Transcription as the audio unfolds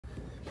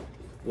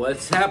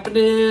What's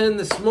happening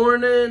this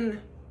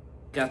morning?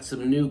 Got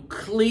some new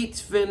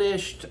cleats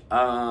finished.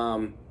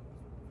 Haven't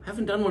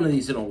done one of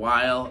these in a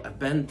while. I've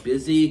been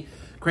busy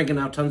cranking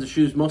out tons of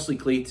shoes, mostly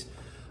cleats,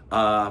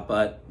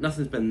 but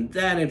nothing's been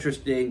that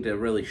interesting to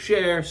really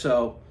share.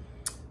 So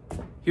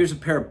here's a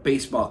pair of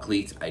baseball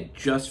cleats I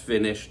just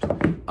finished.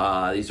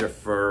 These are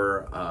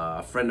for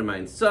a friend of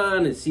mine's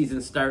son. His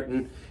season's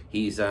starting.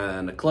 He's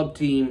on a club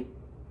team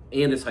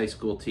and his high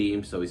school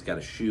team, so he's got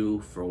a shoe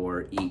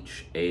for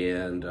each,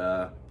 and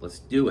let's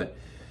do it.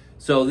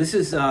 So this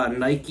is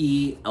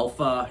Nike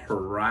Alpha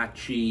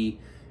Huarache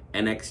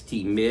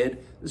NXT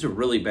Mid. This is a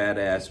really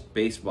badass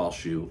baseball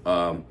shoe.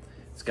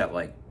 It's got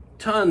like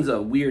tons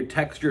of weird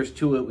textures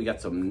to it. We got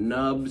some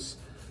nubs,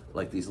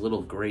 like these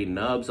little gray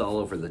nubs all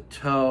over the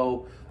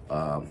toe,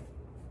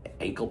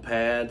 ankle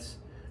pads.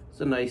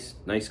 It's a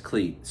nice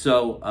cleat.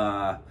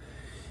 So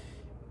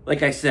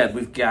like I said,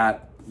 we've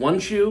got one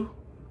shoe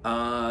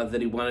that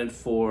he wanted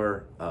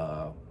for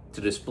to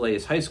display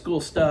his high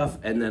school stuff,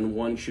 and then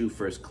one shoe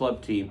for his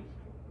club team.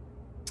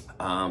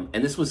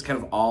 And this was kind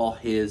of all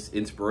his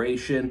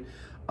inspiration.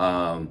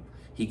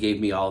 He gave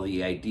me all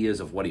the ideas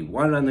of what he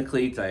wanted on the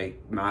cleats. I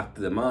mocked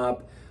them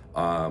up,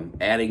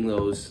 adding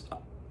those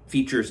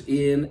features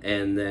in,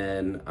 and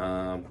then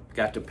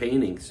got to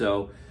painting.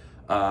 So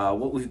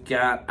what we've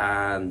got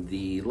on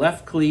the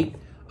left cleat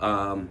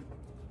and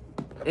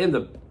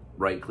the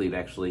right cleat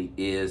actually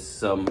is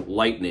some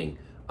lightning.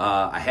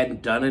 I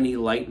hadn't done any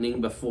lightning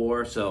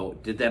before, so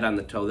did that on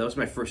the toe. That was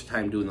my first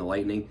time doing the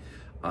lightning.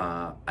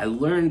 I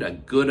learned a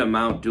good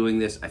amount doing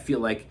this. I feel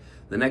like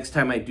the next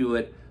time I do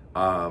it,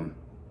 I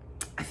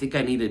think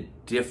I need a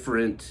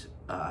different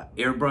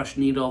airbrush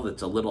needle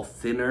that's a little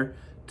thinner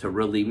to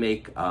really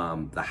make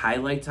the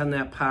highlights on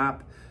that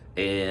pop.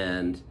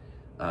 And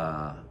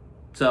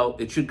so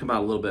it should come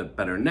out a little bit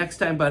better next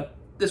time, but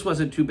this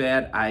wasn't too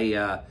bad.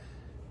 I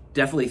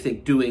definitely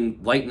think doing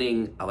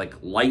lightning, like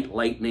light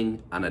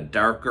lightning on a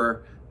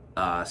darker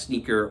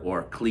sneaker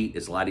or cleat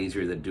is a lot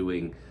easier than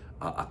doing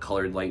a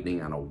colored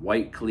lightning on a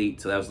white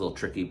cleat. So that was a little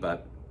tricky,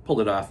 but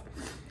pulled it off.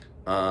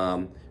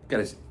 Got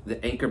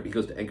the anchor, he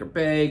goes to Anchor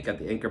Bay, got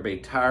the Anchor Bay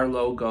tire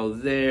logo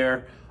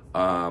there.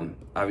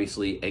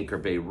 Obviously Anchor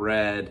Bay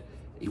red.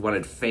 He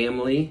wanted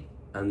family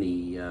on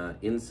the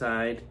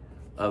inside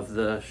of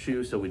the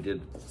shoe, so we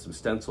did some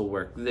stencil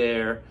work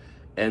there.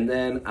 And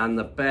then on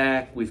the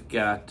back, we've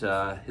got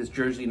his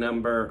jersey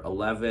number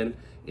 11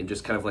 in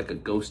just kind of like a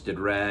ghosted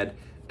red,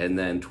 and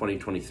then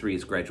 2023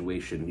 is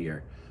graduation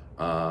year.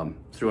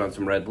 Threw on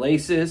some red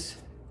laces.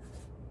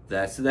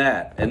 That's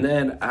that. And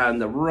then on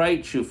the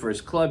right shoe for his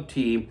club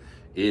team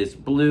is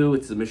blue.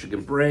 It's the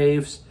Michigan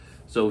Braves.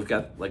 So we've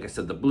got, like I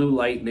said, the blue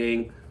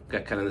lightning. We've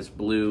got kind of this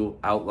blue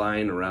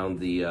outline around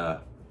the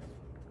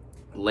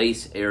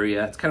lace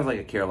area. It's kind of like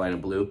a Carolina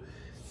blue.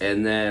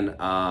 And then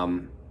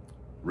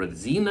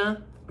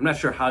Radzina, I'm not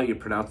sure how you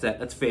pronounce that.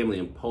 That's family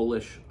in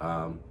Polish.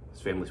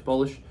 His family's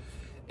Polish.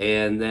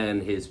 And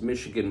then his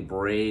Michigan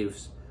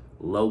Braves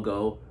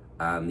logo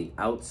on the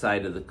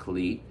outside of the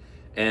cleat.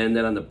 And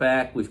then on the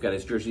back, we've got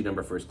his jersey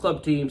number for his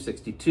club team,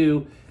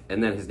 62.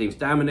 And then his name's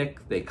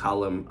Dominic. They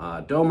call him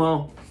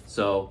Domo.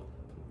 So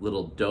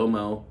little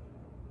Domo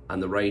on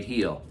the right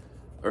heel.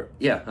 Or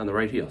yeah, on the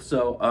right heel.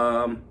 So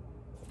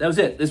that was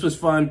it. This was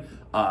fun.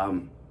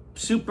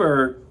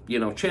 Super,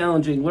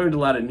 challenging. Learned a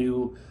lot of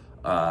new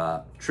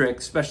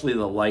tricks, especially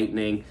the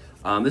lightning.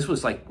 This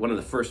was like one of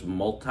the first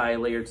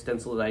multi-layered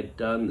stencils I'd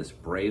done, this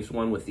Braves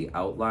one with the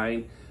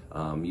outline.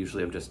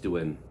 Usually I'm just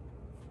doing,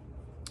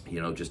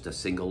 just a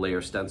single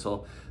layer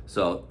stencil.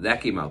 So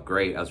that came out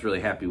great. I was really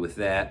happy with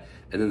that.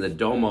 And then the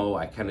Domo,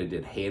 I kind of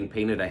did hand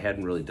painted. I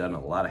hadn't really done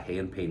a lot of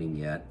hand painting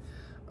yet.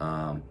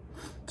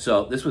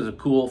 So this was a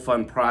cool,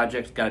 fun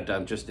project. Got it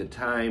done just in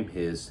time.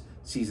 His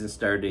season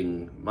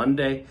starting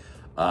Monday.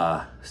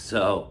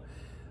 So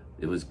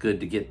it was good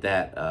to get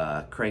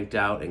that cranked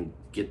out and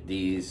get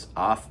these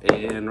off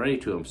and ready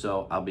to him.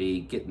 So I'll be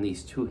getting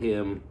these to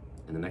him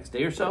in the next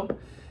day or so,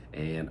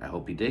 and I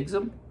hope he digs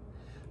them.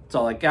 That's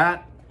all I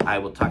got. I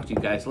will talk to you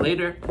guys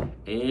later,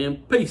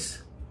 and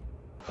peace.